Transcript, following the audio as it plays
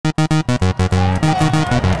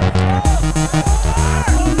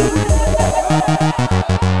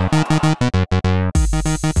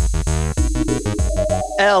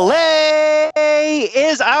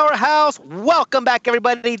else. Welcome back,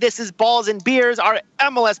 everybody. This is Balls and Beers, our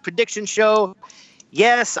MLS prediction show.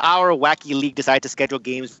 Yes, our wacky league decided to schedule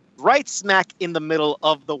games right smack in the middle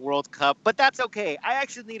of the World Cup, but that's okay. I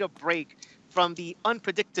actually need a break from the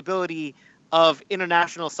unpredictability of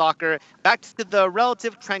international soccer back to the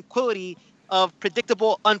relative tranquility of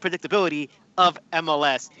predictable unpredictability of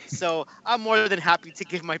MLS. So I'm more than happy to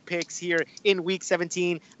give my picks here in Week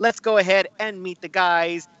 17. Let's go ahead and meet the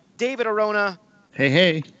guys. David Arona.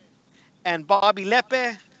 Hey. And Bobby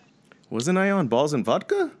Lepe. Wasn't I on Balls and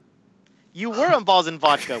Vodka? You were on Balls and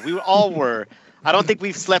Vodka. We all were. I don't think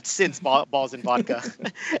we've slept since Balls and Vodka.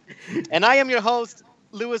 And I am your host,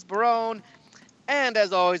 Louis Barone. And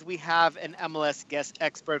as always, we have an MLS guest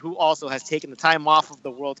expert who also has taken the time off of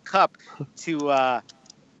the World Cup to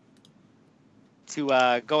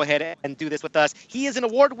go ahead and do this with us. He is an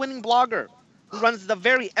award-winning blogger who runs the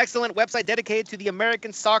very excellent website dedicated to the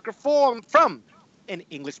American Soccer Forum from an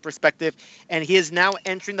English perspective. And he is now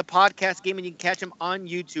entering the podcast game, and you can catch him on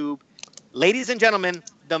YouTube. Ladies and gentlemen,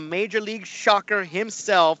 the Major League Shocker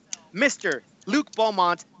himself, Mr. Luke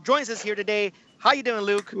Beaumont, joins us here today. How you doing,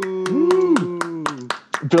 Luke? Ooh.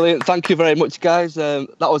 Brilliant. Thank you very much, guys. That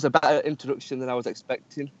was a better introduction than I was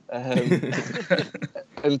expecting.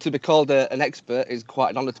 And to be called an expert is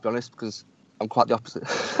quite an honor, to be honest, because I'm quite the opposite.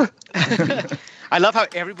 I love how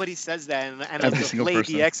everybody says that, and as of late,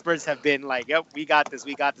 the experts have been like, "Yep, we got this.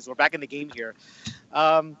 We're back in the game here."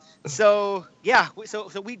 So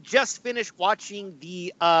we just finished watching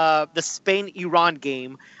the Spain-Iran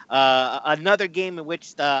game, another game in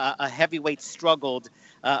which a heavyweight struggled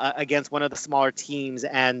against one of the smaller teams,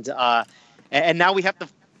 and now we have to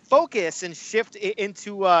focus and shift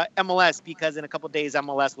into MLS because in a couple of days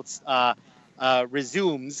MLS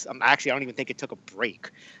resumes. Actually, I don't even think it took a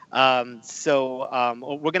break. So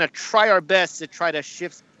we're gonna try our best to try to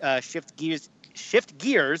shift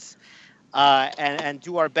gears, and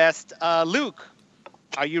do our best. Luke,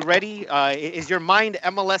 are you ready? Is your mind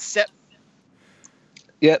MLS set?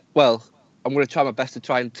 Yeah. Well, I'm gonna try my best to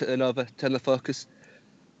try and turn the focus.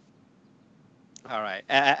 All right,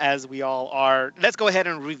 as we all are. Let's go ahead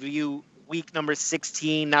and review week number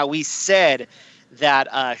 16. Now, we said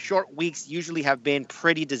that short weeks usually have been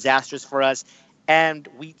pretty disastrous for us, and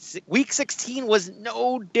week 16 was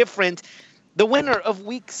no different. The winner of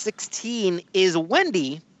week 16 is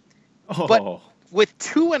Wendy, but with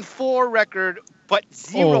 2-4 record, but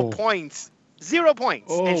 0 points. 0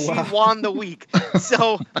 points, and she won the week.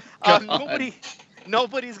 So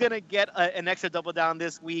nobody's gonna get an extra double down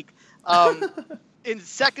this week. In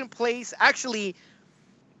second place, actually,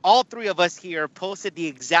 all three of us here posted the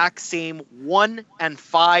exact same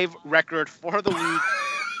 1-5 record for the week.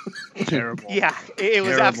 Terrible. Yeah, it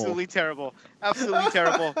was absolutely terrible. Absolutely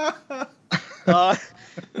terrible.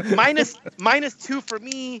 -2 for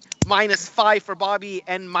me, -5 for Bobby,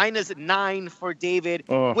 and -9 for David,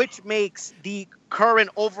 which makes the current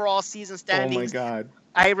overall season standings. Oh my God.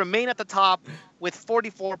 I remain at the top with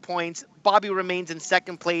 44 points. Bobby remains in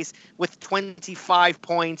second place with 25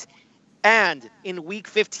 points. And in week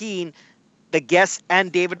 15, the guests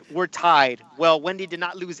and David were tied. Well, Wendy did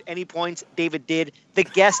not lose any points. David did. The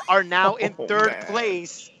guests are now in third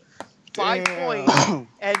place, 5 points.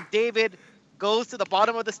 And David goes to the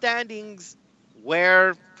bottom of the standings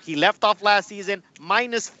where he left off last season,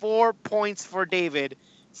 -4 points for David.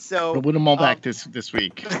 So we'll win them all back this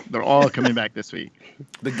week. They're all coming back this week.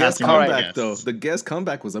 The guest comeback, though. The guest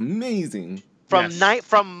comeback was amazing. From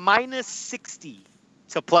 -60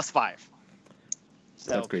 to +5.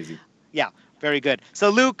 So, that's crazy. Yeah, very good. So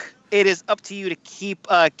Luke, it is up to you to keep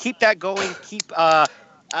that going.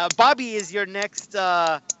 Bobby is your next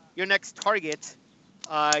target.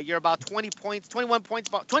 You're about 21 points,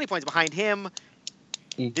 about 20 points behind him.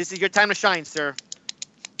 This is your time to shine, sir.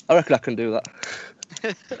 I reckon I can do that.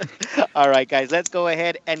 All right, guys, let's go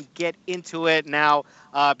ahead and get into it now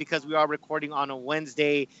because we are recording on a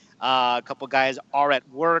Wednesday. A couple guys are at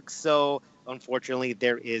work, so unfortunately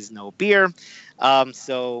there is no beer.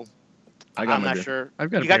 So I'm not sure.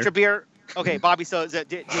 You got your beer? Okay, Bobby, so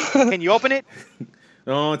can you open it?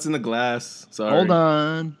 No, it's in the glass. Sorry. Hold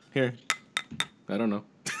on. Here. I don't know.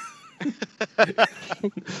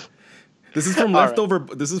 This is from leftover.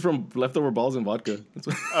 Right. This is from leftover balls and vodka.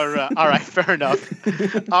 All right, fair enough.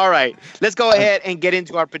 All right, let's go ahead and get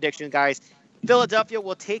into our prediction, guys. Philadelphia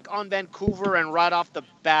will take on Vancouver, and right off the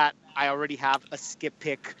bat, I already have a skip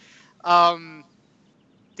pick.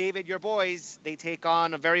 David, your boys, they take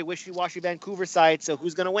on a very wishy-washy Vancouver side. So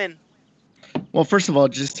who's gonna win? Well, first of all,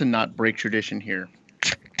 just to not break tradition here.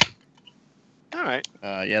 All right.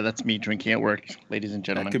 Yeah, that's me drinking at work, ladies and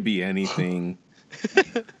gentlemen. That could be anything.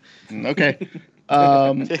 Okay.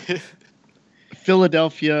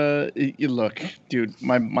 Philadelphia, look, dude,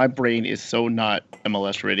 my brain is so not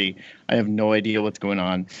MLS ready. I have no idea what's going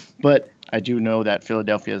on. But I do know that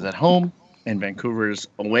Philadelphia is at home and Vancouver's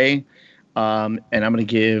away. And I'm going to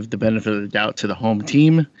give the benefit of the doubt to the home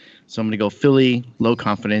team. So I'm going to go Philly, low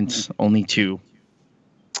confidence, only 2.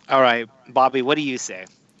 All right, Bobby, what do you say?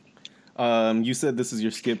 You said this is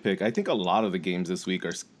your skip pick. I think a lot of the games this week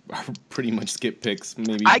are pretty much skip picks.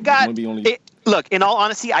 Maybe only. Look, in all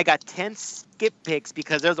honesty, I got 10 skip picks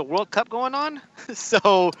because there's a World Cup going on.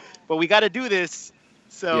 But we got to do this.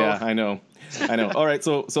 So yeah, I know. All right,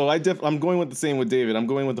 so I'm going with the same with David. I'm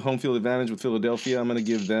going with the home field advantage with Philadelphia. I'm going to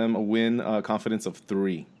give them a win, confidence of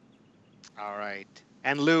 3. All right,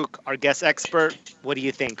 and Luke, our guest expert, what do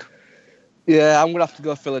you think? Yeah, I'm gonna have to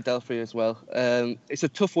go Philadelphia as well. It's a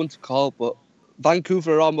tough one to call, but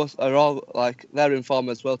Vancouver are all like they're in form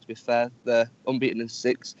as well. To be fair, they're unbeaten in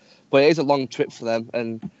 6, but it is a long trip for them,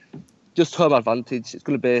 and just home advantage. It's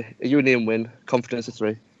going to be a Union win, confidence of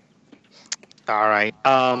 3. All right,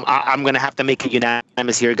 I'm gonna have to make it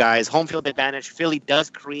unanimous here, guys. Home field advantage. Philly does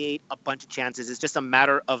create a bunch of chances. It's just a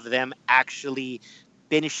matter of them actually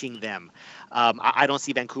finishing them. I don't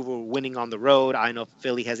see Vancouver winning on the road. I know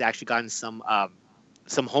Philly has actually gotten some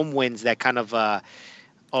home wins that kind of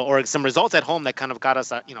or some results at home that kind of got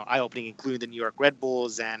us eye-opening, including the New York Red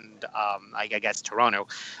Bulls and I guess Toronto.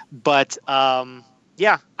 But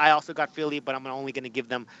yeah, I also got Philly, but I'm only going to give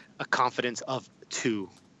them a confidence of 2.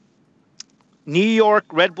 New York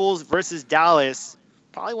Red Bulls versus Dallas,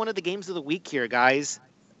 probably one of the games of the week here, guys.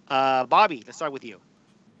 Bobby, let's start with you.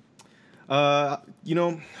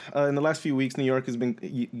 In the last few weeks, New York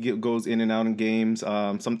goes in and out in games.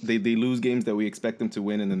 They lose games that we expect them to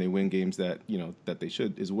win, and then they win games that they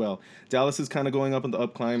should as well. Dallas is kind of going up in the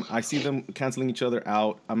up climb. I see them canceling each other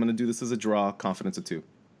out. I'm going to do this as a draw, confidence of 2.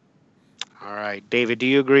 All right, David, do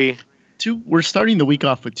you agree? We're starting the week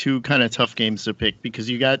off with 2 kind of tough games to pick because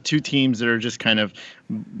you got 2 teams that are just kind of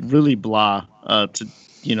really blah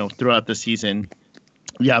throughout the season.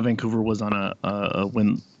 Yeah, Vancouver was on a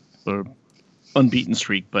win or unbeaten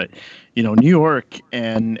streak, but New York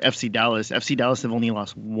and FC Dallas have only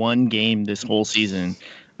lost 1 game this whole season,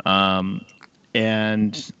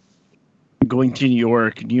 and going to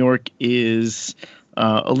New York is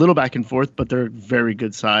a little back and forth, but they're a very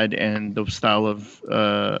good side, and the style of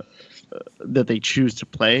that they choose to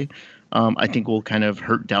play I think will kind of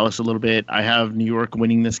hurt Dallas a little bit. I have New York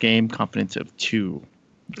winning this game, confidence of 2.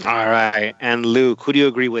 All right, and Luke, who do you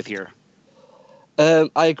agree with here?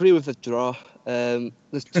 I agree with the draw.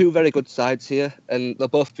 There's 2 very good sides here, and they'll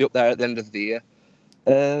both be up there at the end of the year.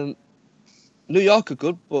 New York are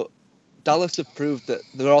good, but Dallas have proved that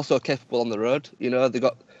they're also capable on the road. They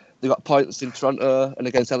got points in Toronto and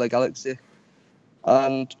against LA Galaxy.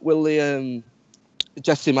 And will the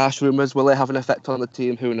Jesse Marsch rumours, will they have an effect on the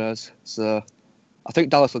team? Who knows? So I think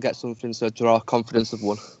Dallas will get something, so draw, confidence of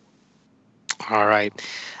 1. All right.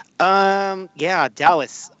 Yeah,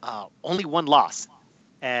 Dallas, only 1 loss.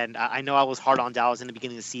 And I know I was hard on Dallas in the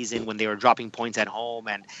beginning of the season when they were dropping points at home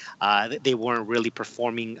and they weren't really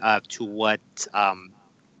performing to what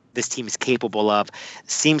this team is capable of.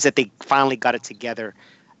 Seems that they finally got it together,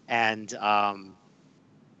 and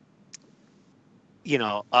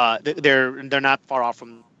they're not far off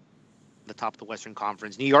from the top of the Western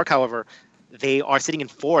Conference. New York, however, they are sitting in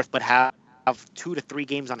 4th, but have 2 to 3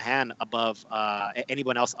 games on hand above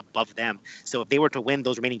anyone else above them. So if they were to win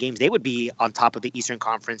those remaining games, they would be on top of the Eastern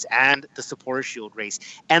Conference and the Supporters' Shield race.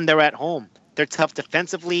 And they're at home. They're tough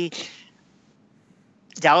defensively.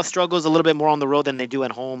 Dallas struggles a little bit more on the road than they do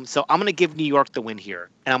at home. So I'm going to give New York the win here,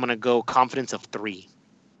 and I'm going to go confidence of 3.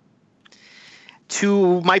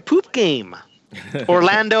 To my poop game,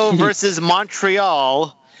 Orlando versus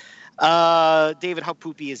Montreal. David, how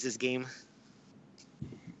poopy is this game?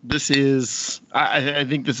 This is, I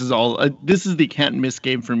think this is all, this is the can't miss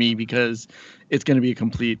game for me because it's going to be a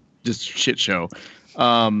complete just shit show.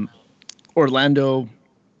 Orlando,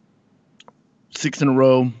 6 in a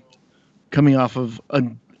row, coming off of a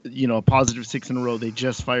positive 6 in a row. They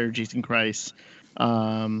just fired Jason Kreis.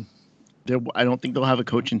 I don't think they'll have a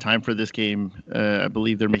coach in time for this game. I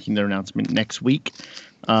believe they're making their announcement next week.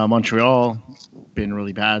 Montreal, been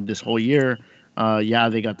really bad this whole year. Yeah,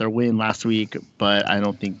 they got their win last week, but I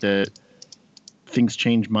don't think that things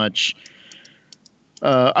change much.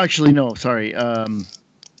 Actually, no, sorry.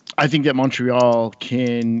 I think that Montreal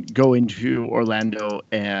can go into Orlando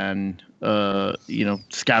and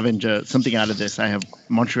scavenge something out of this. I have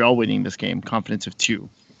Montreal winning this game, confidence of 2.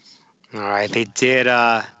 All right, they did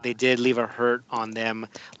leave a hurt on them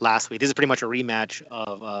last week. This is pretty much a rematch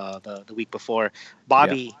of the week before.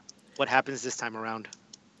 Bobby, What happens this time around?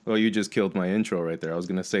 Well, you just killed my intro right there. I was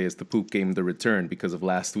gonna say it's the poop game, the return, because of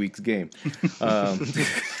last week's game. Um,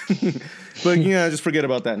 but yeah, just forget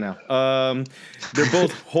about that now. They're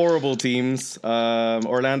both horrible teams.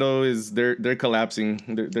 Orlando they're collapsing.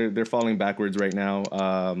 They're falling backwards right now.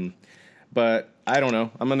 But I don't know.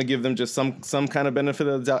 I'm gonna give them just some kind of benefit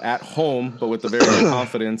of the doubt at home, but with the very low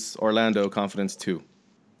confidence. Orlando confidence 2.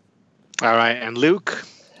 All right, and Luke.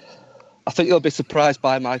 I think you'll be surprised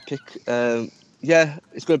by my pick. Yeah,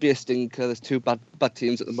 it's going to be a stinker. There's two bad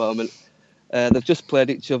teams at the moment. They've just played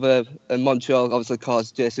each other, and Montreal obviously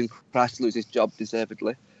caused Jason Price to lose his job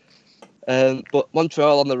deservedly. But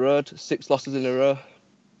Montreal on the road, 6 losses in a row.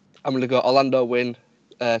 I'm going to go Orlando win,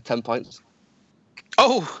 10 points.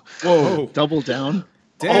 Oh, Whoa! Double down.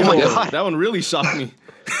 Damn, Oh my God. that one really shocked me.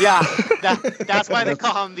 yeah, that's why they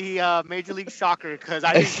call him the Major League Shocker, because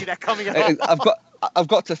I didn't see that coming at all. I've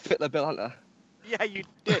got to fit the bill, haven't I? Yeah, you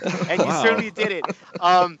did, and you certainly did it.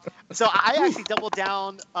 So I actually doubled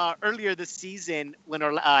down earlier this season when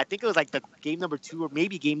I think it was like the game number 2 or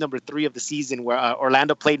maybe game number 3 of the season where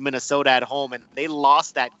Orlando played Minnesota at home and they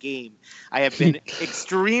lost that game. I have been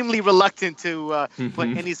extremely reluctant to put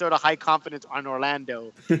any sort of high confidence on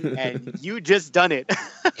Orlando, and you just done it.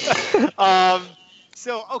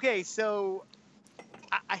 So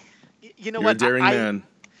I you know You're what? a daring man.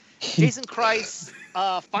 Jason Price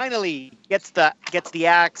finally gets the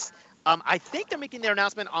axe. I think they're making their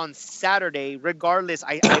announcement on Saturday. Regardless,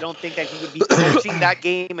 I don't think that he would be coaching that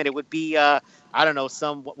game, and it would be I don't know,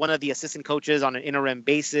 one of the assistant coaches on an interim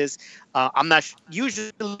basis. I'm not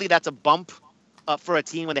usually that's a bump for a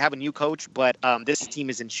team when they have a new coach, but this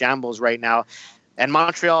team is in shambles right now, and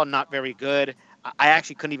Montreal not very good. I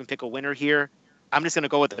actually couldn't even pick a winner here. I'm just gonna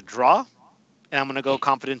go with a draw, and I'm gonna go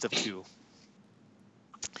confidence of 2.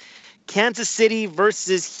 Kansas City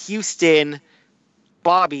versus Houston.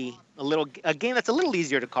 Bobby, a game that's a little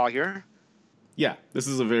easier to call here. Yeah, this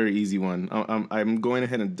is a very easy one. I'm going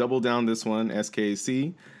ahead and double down this one.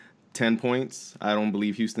 SKC, 10 points. I don't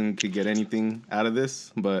believe Houston could get anything out of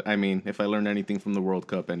this, but I mean, if I learn anything from the World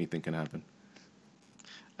Cup, anything can happen.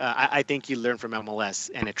 I think you learned from MLS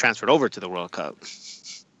and it transferred over to the World Cup.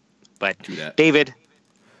 But David,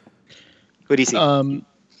 who do you see?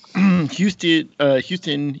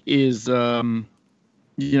 Houston is, they're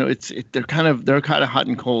kind of hot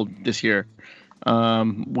and cold this year.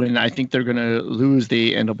 When I think they're gonna lose,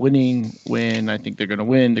 they end up winning. When I think they're gonna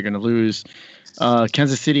win, they're gonna lose.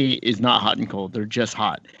 Kansas City is not hot and cold; they're just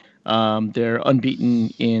hot. They're unbeaten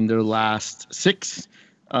in their last 6,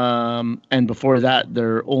 and before that,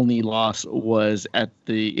 their only loss was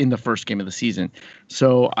in the first game of the season.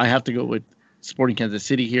 So I have to go with Sporting Kansas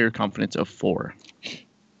City here. Confidence of 4.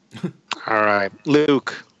 All right,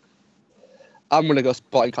 Luke. I'm going to go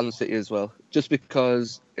Sporting Kansas City as well, just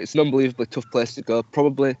because it's an unbelievably tough place to go.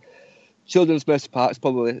 Probably Children's Mercy Park is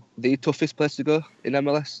probably the toughest place to go in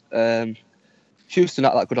MLS. Houston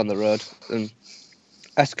not that good on the road, and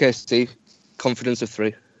SKC confidence of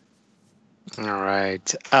 3. All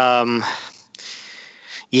right.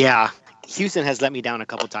 Yeah, Houston has let me down a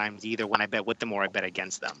couple times, either when I bet with them or I bet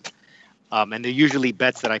against them, and they're usually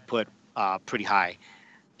bets that I put pretty high.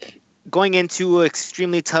 Going into an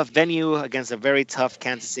extremely tough venue against a very tough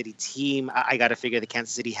Kansas City team, I got to figure that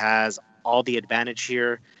Kansas City has all the advantage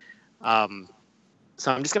here. So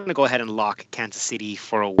I'm just going to go ahead and lock Kansas City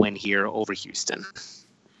for a win here over Houston.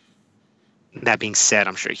 That being said,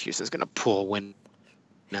 I'm sure Houston's going to pull a win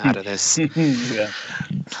out of this. Yeah.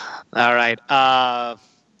 All right.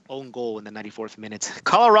 Own goal in the 94th minute.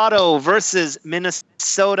 Colorado versus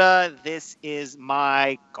Minnesota. This is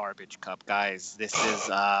my garbage cup, guys. This is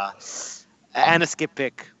and a skip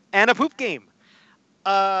pick and a poop game.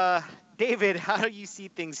 David, how do you see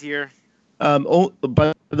things here? By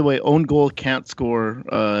the way, own goal can't score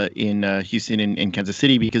in Houston and Kansas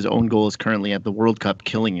City because own goal is currently at the World Cup,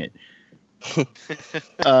 killing it.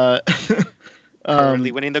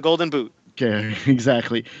 Currently winning the Golden Boot. Okay,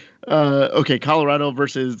 exactly. Okay, Colorado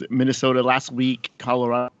versus Minnesota. Last week,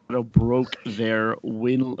 Colorado broke their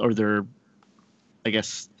losing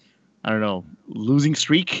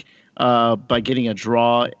streak by getting a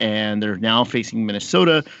draw, and they're now facing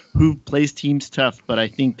Minnesota, who plays teams tough. But I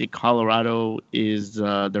think that Colorado is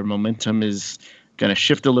their momentum is going to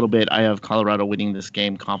shift a little bit. I have Colorado winning this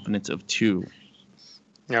game, confidence of 2.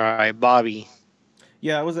 All right, Bobby.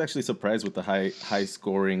 Yeah, I was actually surprised with the high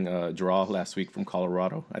scoring draw last week from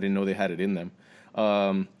Colorado. I didn't know they had it in them.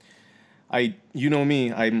 You know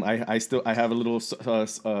me, I have a little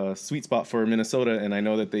sweet spot for Minnesota, and I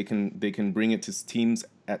know that they can bring it to teams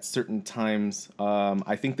at certain times.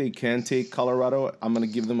 I think they can take Colorado. I'm gonna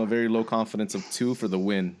give them a very low confidence of 2 for the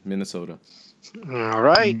win, Minnesota. All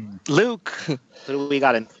right, Luke, what do we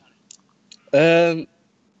got in? I'm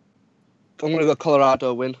going to go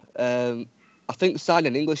Colorado win. I think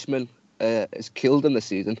signing Englishman has killed them this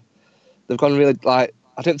season. They've gone really, I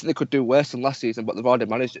didn't think they could do worse than last season, but they've already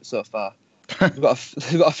managed it so far. they've got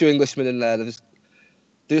a few Englishmen in there. They're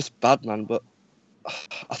just bad, man, but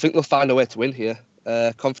I think they'll find a way to win here.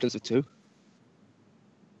 Confidence of 2.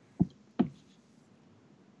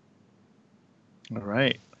 All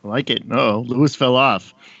right. I like it. No, Lewis fell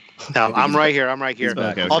off. No, I'm right here.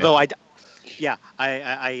 Okay. Although I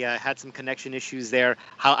had some connection issues there.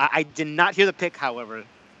 I did not hear the pick, however.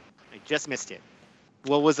 I just missed it.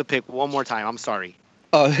 What was the pick? One more time. I'm sorry.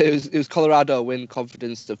 Oh, it was Colorado win,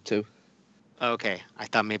 confidence of 2. Okay. I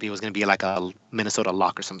thought maybe it was going to be like a Minnesota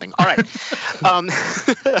lock or something. All right.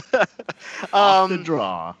 Off the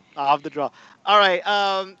draw. Off the draw. All right.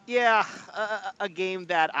 A game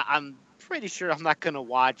that I'm pretty sure I'm not going to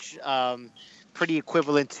watch. Pretty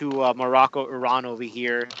equivalent to Morocco-Iran over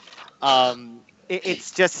here.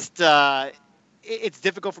 It's just it's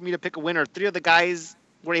difficult for me to pick a winner. 3 of the guys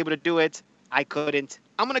were able to do it. I couldn't.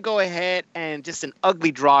 I'm going to go ahead and just an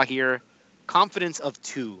ugly draw here. Confidence of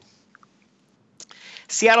 2.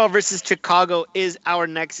 Seattle versus Chicago is our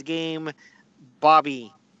next game.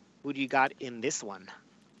 Bobby, who do you got in this one?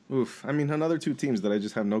 Oof. I mean, another 2 teams that I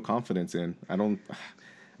just have no confidence in.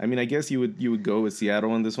 I guess you would go with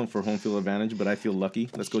Seattle on this one for home field advantage, but I feel lucky.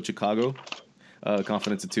 Let's go Chicago.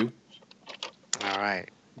 Confidence of 2. All right.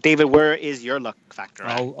 David, where is your luck factor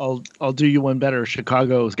at? I'll do you one better.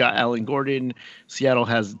 Chicago's got Alan Gordon. Seattle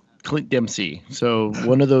has Clint Dempsey. So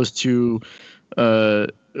one of those 2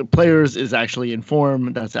 players is actually in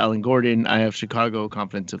form. That's Alan Gordon. I have Chicago,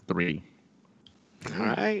 confidence of 3. All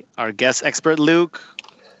right. Our guest expert, Luke.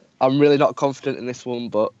 I'm really not confident in this one,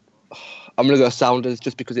 but I'm going to go Sounders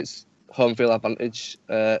just because it's home field advantage.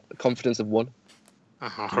 Confidence of 1.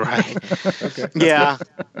 All right. Okay. Yeah.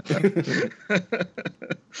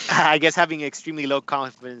 I guess having extremely low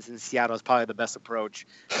confidence in Seattle is probably the best approach.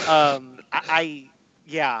 I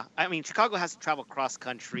mean, Chicago has to travel cross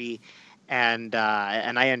country, and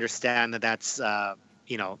I understand that's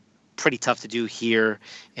pretty tough to do here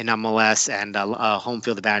in MLS, and home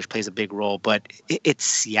field advantage plays a big role. But it's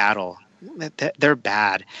Seattle. They're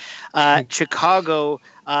bad. Chicago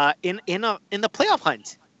in the playoff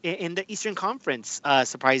hunt in the Eastern Conference,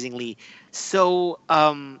 surprisingly. So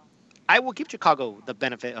I will give Chicago the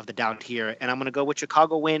benefit of the doubt here, and I'm going to go with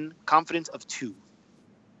Chicago win, confidence of 2.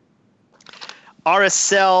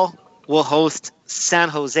 RSL will host San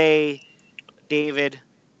Jose. David,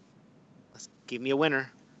 give me a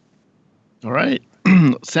winner. All right.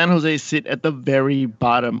 San Jose sit at the very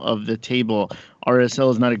bottom of the table. RSL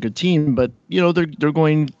is not a good team, but they're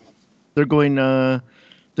doing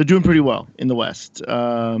pretty well in the West.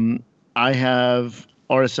 I have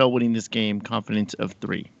RSL winning this game, confidence of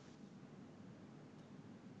 3.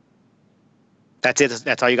 That's it.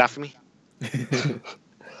 That's all you got for me?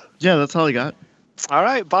 Yeah, that's all I got. All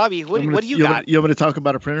right, Bobby, what do you got? You want me to talk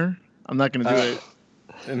about a printer? I'm not going to do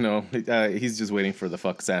it. No, he's just waiting for the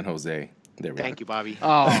fuck San Jose. There we go. Thank you, Bobby.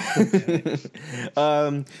 Oh.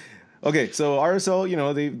 Okay, so RSL,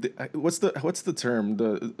 they what's the term?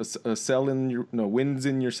 The sell in your wins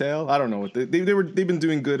in your sale. I don't know what they've been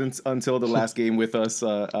doing good until the last game with us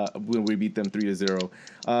when we beat them 3-0.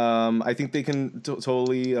 I think they can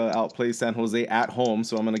totally outplay San Jose at home,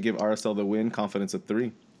 so I'm gonna give RSL the win, confidence of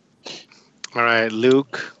 3. All right,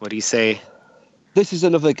 Luke, what do you say? This is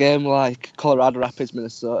another game like Colorado Rapids,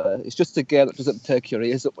 Minnesota. It's just a game that doesn't perk your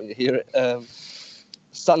ears up when you hear it.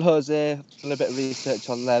 San Jose, done a bit of research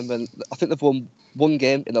on them, and I think they've won 1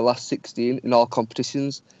 game in the last 16 in all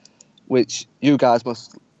competitions, which you guys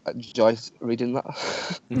must enjoy reading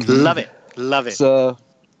that. Love it. So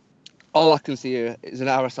all I can see here is an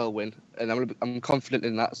RSL win, and I'm confident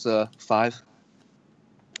in that. So 5.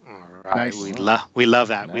 All right, Nice. we love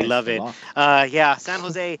that. Nice. We love it. Yeah, San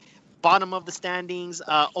Jose, bottom of the standings,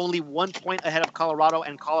 only 1 point ahead of Colorado,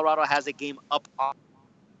 and Colorado has a game up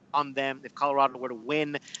on them. If Colorado were to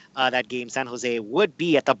win that game, San Jose would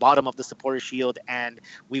be at the bottom of the Supporters Shield, and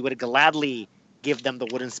we would gladly give them the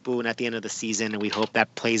wooden spoon at the end of the season, and we hope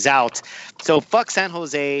that plays out. So fuck San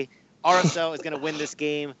Jose. RSL is going to win this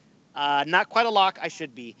game. Not quite a lock. I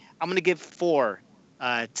should be. I'm going to give 4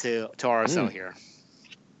 to RSL here.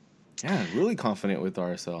 Yeah, really confident with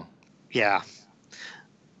RSL. Yeah.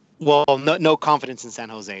 Well, no confidence in San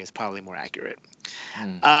Jose is probably more accurate.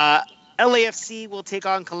 LAFC will take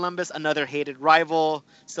on Columbus, another hated rival.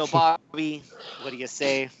 So, Bobby, what do you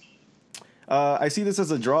say? I see this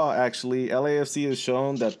as a draw, actually. LAFC has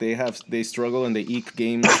shown that they struggle and they eke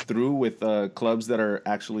games through with clubs that are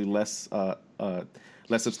actually less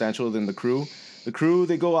less substantial than the Crew. The Crew,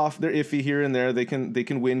 they go off. They're iffy here and there. They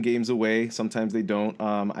can win games away. Sometimes they don't.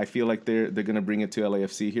 I feel like they're gonna bring it to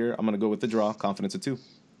LAFC here. I'm gonna go with the draw. Confidence of 2.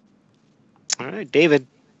 All right, David.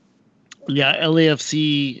 Yeah,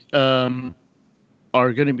 LAFC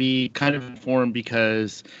are going to be kind of informed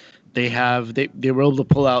because they were able to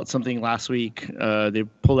pull out something last week. They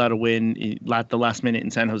pulled out a win at the last minute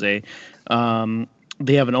in San Jose.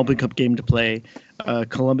 They have an Open Cup game to play.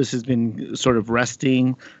 Columbus has been sort of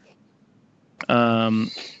resting.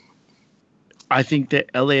 I think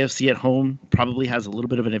that LAFC at home probably has a little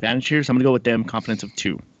bit of an advantage here, so I'm going to go with them. Confidence of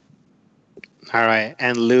 2. All right,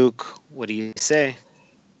 and Luke, what do you say?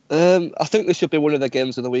 I think this should be one of the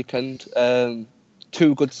games of the weekend.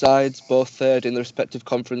 Two good sides, both third in their respective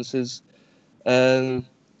conferences.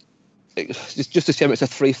 It's just a shame it's a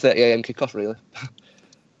 3:30 a.m. kickoff, really.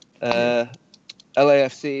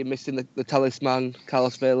 LAFC missing the talisman,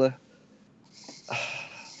 Carlos Vela.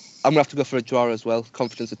 I'm going to have to go for a draw as well.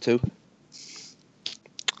 Confidence of 2.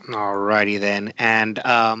 Alrighty then. And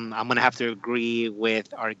I'm going to have to agree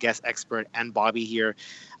with our guest expert and Bobby here.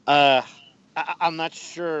 I'm not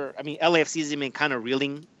sure. I mean, LAFC has been kind of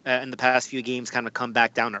reeling in the past few games, kind of come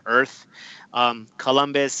back down to earth.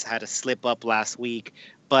 Columbus had a slip up last week,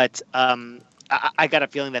 but I got a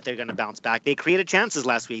feeling that they're going to bounce back. They created chances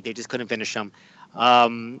last week. They just couldn't finish them.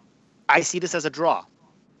 I see this as a draw.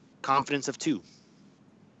 Confidence of 2.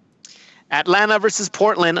 Atlanta versus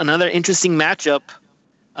Portland, another interesting matchup.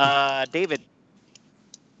 David,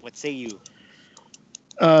 what say you?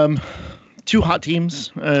 Two hot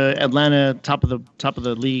teams. Atlanta, top of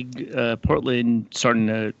the league. Portland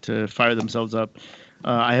starting to fire themselves up.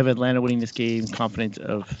 I have Atlanta winning this game. Confidence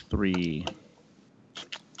of 3.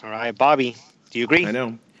 All right, Bobby, do you agree? I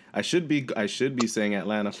know. I should be saying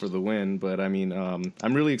Atlanta for the win, but I mean,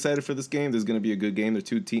 I'm really excited for this game. There's going to be a good game. There are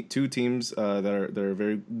two teams that are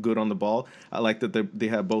very good on the ball. I like that they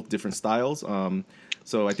have both different styles.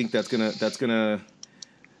 So I think that's gonna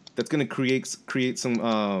create some.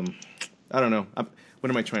 I don't know. What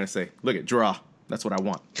am I trying to say? Look at draw. That's what I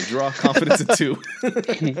want. The draw. Confidence of 2.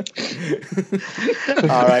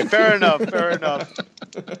 All right, fair enough.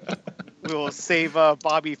 We will save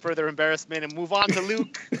Bobby further embarrassment and move on to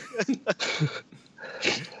Luke.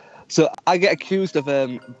 So I get accused of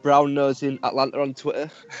brown nosing Atlanta on Twitter,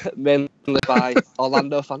 mainly by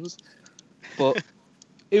Orlando fans. But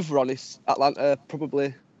if we're honest, Atlanta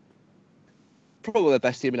probably the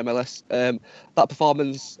best team in MLS. That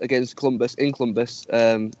performance against Columbus in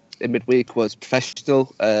midweek was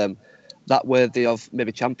professional. That worthy of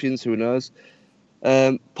maybe champions, who knows.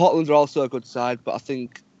 Portland are also a good side, but I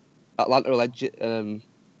think Atlanta will edge it. I'm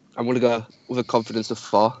going to go with a confidence of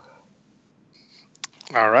 4.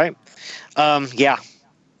 All right. Yeah.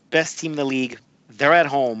 Best team in the league. They're at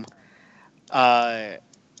home.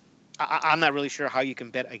 I'm not really sure how you can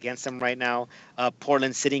bet against them right now.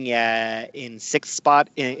 Portland sitting in 6th spot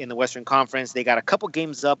in the Western Conference. They got a couple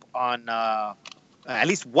games up on at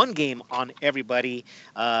least one game on everybody,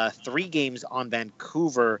 3 games on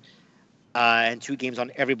Vancouver, and 2 games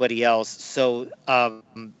on everybody else. So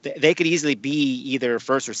they could easily be either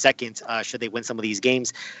first or second should they win some of these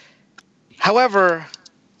games. However,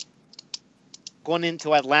 going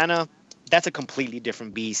into Atlanta, that's a completely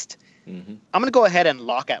different beast. Mm-hmm. I'm going to go ahead and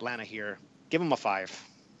lock Atlanta here. Give them a 5.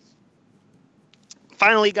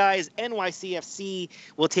 Finally, guys, NYCFC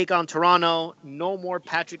will take on Toronto. No more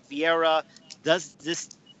Patrick Vieira. Does this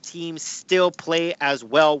team still play as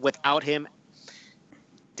well without him?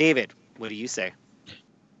 David, what do you say?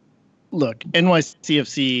 Look,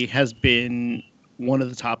 NYCFC has been one of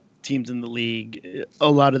the top teams in the league. A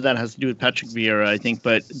lot of that has to do with Patrick Vieira, I think,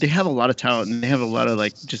 but they have a lot of talent and they have a lot of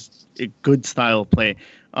just a good style of play.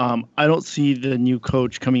 I don't see the new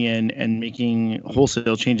coach coming in and making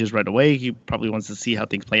wholesale changes right away. He probably wants to see how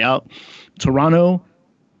things play out. Toronto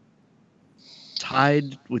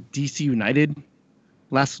tied with DC United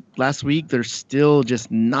last week. They're still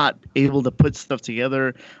just not able to put stuff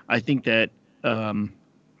together. I think that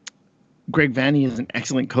Greg Vanney is an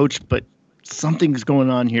excellent coach, but something's going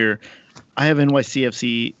on here. I have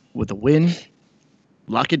NYCFC with a win.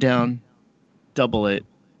 Lock it down. Double it.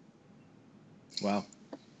 Wow.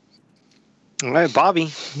 All right,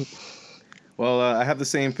 Bobby. Well, I have the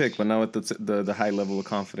same pick, but now at the high level of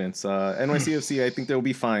confidence. NYCFC, I think they'll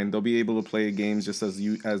be fine. They'll be able to play games just as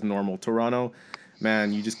normal. Toronto,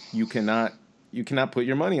 man, you cannot put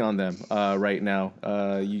your money on them right now.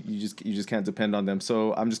 You just can't depend on them.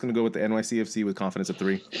 So I'm just gonna go with the NYCFC with confidence of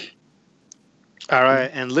 3. All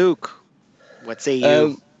right, and Luke, what say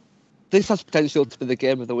you? This has potential to be the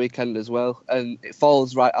game of the weekend as well, and it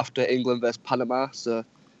falls right after England versus Panama, so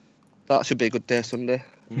That should be a good day Sunday.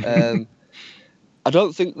 I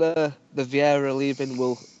don't think the Vieira leaving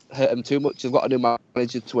will hurt him too much. He's got a new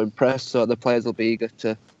manager to impress, so the players will be eager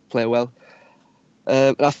to play well.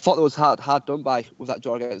 And I thought it was hard done by with that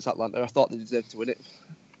draw against Atlanta. I thought they deserved to win it.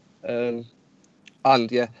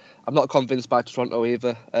 And yeah, I'm not convinced by Toronto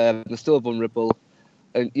either. They're still vulnerable.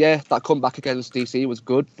 And yeah, that comeback against DC was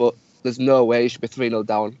good, but there's no way you should be 3-0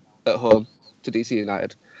 down at home to DC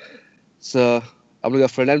United. So I'm going to go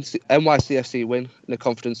for an NYCFC win and a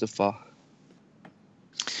confidence of 4.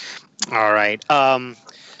 All right.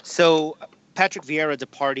 So Patrick Vieira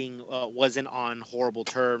departing wasn't on horrible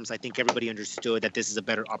terms. I think everybody understood that this is a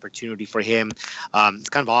better opportunity for him. It's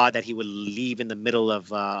kind of odd that he would leave in the middle of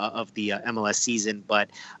the MLS season, but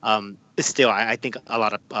still, I think a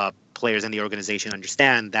lot of players in the organization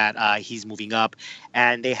understand that he's moving up,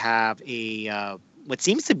 and they have a what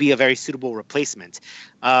seems to be a very suitable replacement.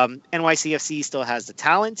 NYCFC still has the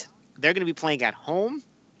talent. They're going to be playing at home,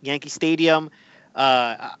 Yankee Stadium.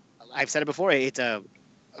 I've said it before. It's a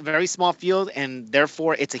very small field, and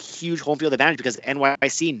therefore it's a huge home field advantage because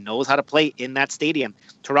NYC knows how to play in that stadium.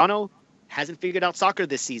 Toronto hasn't figured out soccer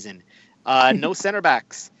this season. No center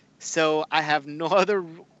backs. So I have no other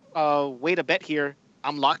way to bet here.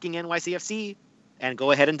 I'm locking NYCFC and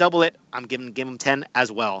go ahead and double it. I'm giving them 10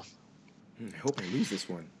 as well. I hope I lose this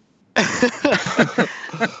one.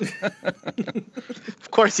 Of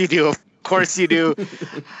course you do. Of course you do.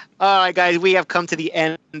 All right, guys, we have come to the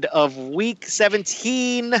end of week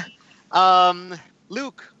 17.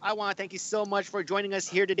 Luke, I want to thank you so much for joining us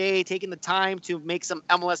here today, taking the time to make some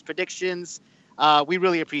MLS predictions. We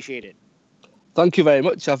really appreciate it. Thank you very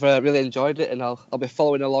much. I've really enjoyed it, and I'll be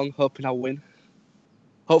following along, hoping I'll win.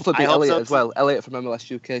 Hopefully beat Elliot as well. Elliot from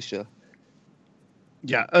MLS UK show.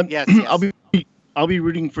 Yeah. Yes. I'll be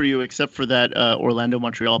rooting for you, except for that Orlando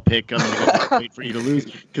Montreal pick. I'm gonna wait for you to lose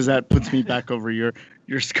because that puts me back over your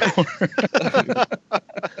score.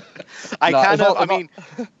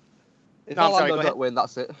 If Orlando don't win,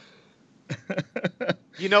 that's it.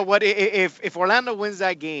 You know what? If Orlando wins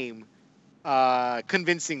that game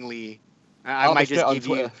convincingly, I might just give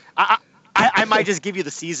you. I might just give you the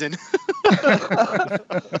season.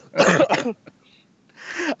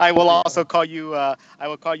 I will also call you. I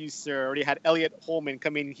will call you sir. I already had Elliot Holman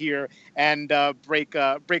come in here and break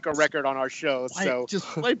a record on our show. So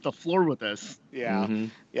just wipe the floor with us. Yeah,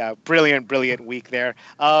 yeah, brilliant week there.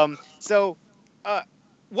 So,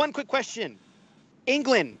 one quick question: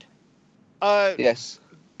 England, yes,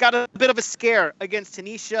 got a bit of a scare against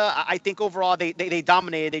Tunisia. I think overall they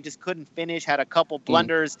dominated. They just couldn't finish. Had a couple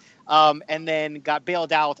blunders, and then got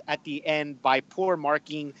bailed out at the end by poor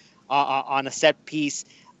marking. On a set piece.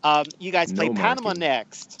 You guys play Panama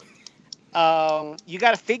next. You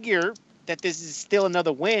got to figure that this is still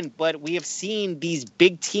another win, but we have seen these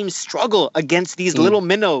big teams struggle against these little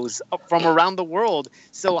minnows from around the world.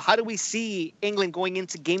 So how do we see England going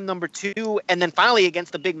into game number 2 and then finally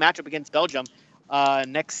against the big matchup against Belgium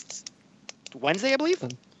next Wednesday, I believe?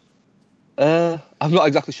 I'm not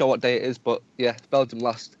exactly sure what day it is, but yeah, Belgium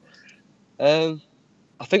last. I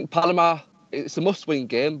think Panama, it's a must-win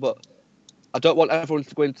game, but I don't want everyone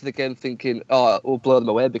to go into the game thinking, we'll blow them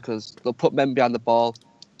away, because they'll put men behind the ball,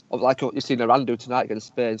 like what you've seen Iran do tonight against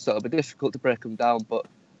Spain, so it'll be difficult to break them down, but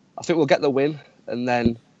I think we'll get the win. And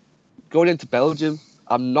then going into Belgium,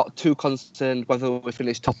 I'm not too concerned whether we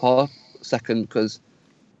finish top or second, because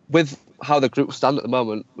with how the group stand at the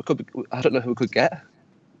moment, I don't know who we could get.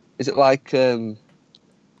 Is it like Japan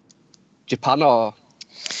or...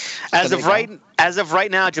 As of right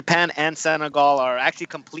now, Japan and Senegal are actually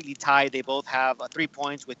completely tied. They both have 3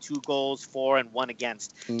 points with 2 goals for and 1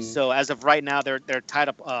 against. So as of right now, they're tied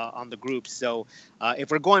up on the group. So if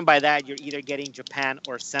we're going by that, you're either getting Japan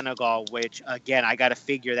or Senegal, which again, I got to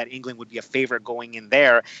figure that England would be a favorite going in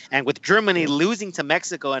there. And with Germany losing to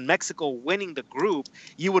Mexico and Mexico winning the group,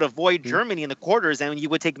 you would avoid Germany in the quarters, and you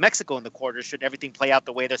would take Mexico in the quarters should everything play out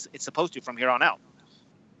the way it's supposed to from here on out.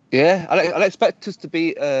 Yeah, I'd expect us to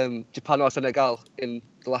beat Japan or Senegal in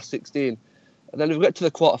the last 16. And then if we get to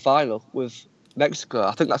the quarter-final with Mexico,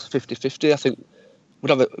 I think that's 50-50. I think we'd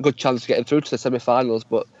have a good chance of getting through to the semi-finals,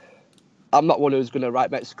 but I'm not one who's going to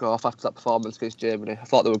write Mexico off after that performance against Germany. I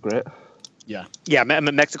thought they were great. Yeah,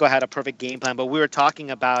 Mexico had a perfect game plan, but we were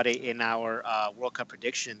talking about it in our World Cup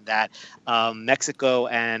prediction that Mexico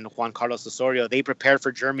and Juan Carlos Osorio, they prepared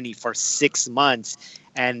for Germany for 6 months,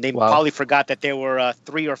 and they probably forgot that there were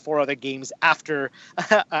 3 or 4 other games after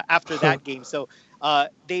that game. So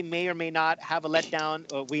they may or may not have a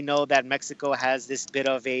letdown. We know that Mexico has this bit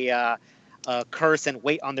of a curse and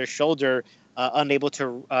weight on their shoulder, unable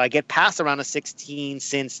to get past around a 16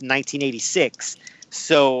 since 1986.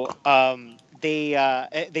 So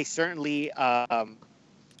they certainly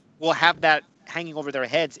will have that hanging over their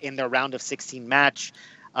heads in their round of 16 match.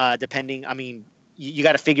 Depending, I mean, you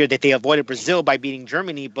got to figure that they avoided Brazil by beating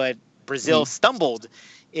Germany, but Brazil stumbled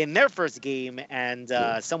in their first game, and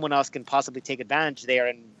someone else can possibly take advantage there.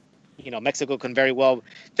 And Mexico can very well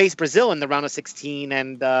face Brazil in the round of 16,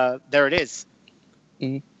 and there it is.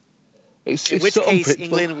 Mm. In which case,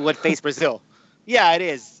 England would face Brazil. Yeah, it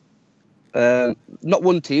is. Not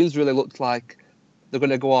one team's really looked like they're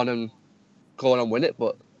going to go on and win it,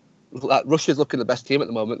 but like Russia's looking the best team at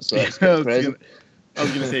the moment, so it's crazy. I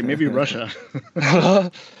was going to say maybe Russia.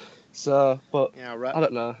 So, but yeah, I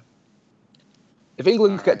don't know. If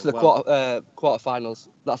England get to the quarterfinals,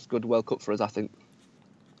 that's good World Cup for us, I think.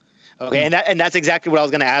 Okay, and that's exactly what I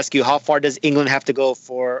was going to ask you. How far does England have to go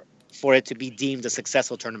for it to be deemed a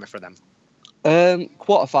successful tournament for them?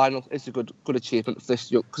 Quarterfinal is a good achievement for this,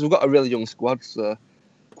 because we've got a really young squad. So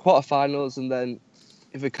quarterfinals, and then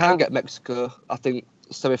if we can't get Mexico, I think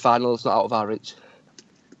semi-finals not out of our reach.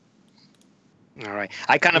 All right,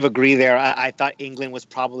 I kind of agree there. I thought England was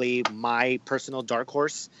probably my personal dark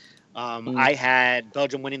horse. I had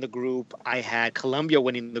Belgium winning the group. I had Colombia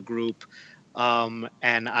winning the group. And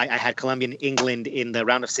I had Colombia and England in the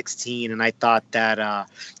round of 16, and I thought that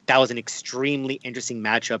that was an extremely interesting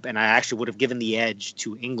matchup, and I actually would have given the edge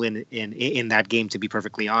to England in that game, to be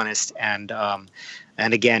perfectly honest. And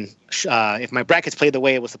again, if my brackets played the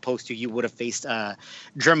way it was supposed to, you would have faced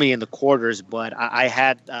Germany in the quarters. But I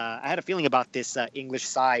had a feeling about this English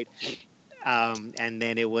side, and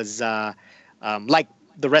then it was like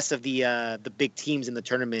the rest of the big teams in the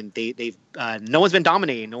tournament, they've no one's been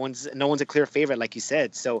dominating. No one's a clear favorite, like you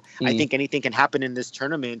said. So I think anything can happen in this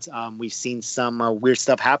tournament. We've seen some weird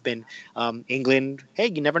stuff happen. England,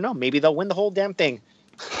 hey, you never know. Maybe they'll win the whole damn thing.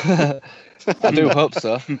 I do hope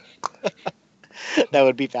so. That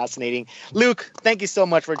would be fascinating. Luke, thank you so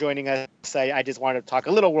much for joining us. I just wanted to talk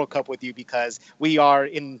a little World Cup with you because we are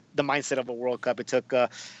in the mindset of a World Cup.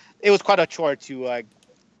 It was quite a chore to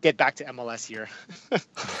get back to MLS here.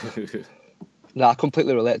 No, I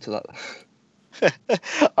completely relate to that.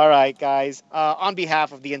 All right, guys. On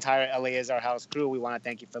behalf of the entire LA Is Our House crew, we want to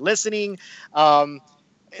thank you for listening.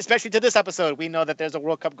 Especially to this episode. We know that there's a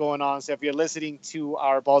World Cup going on. So if you're listening to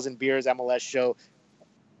our Balls and Beers MLS show,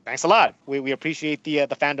 thanks a lot. We appreciate the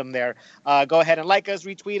fandom there. Go ahead and like us,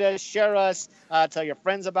 retweet us, share us, tell your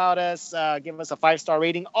friends about us, give us a 5-star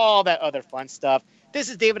rating, all that other fun stuff. This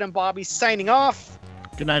is David and Bobby signing off.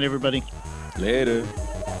 Good night, everybody. Later.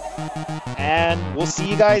 And we'll see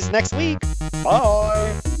you guys next week.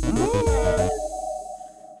 Bye.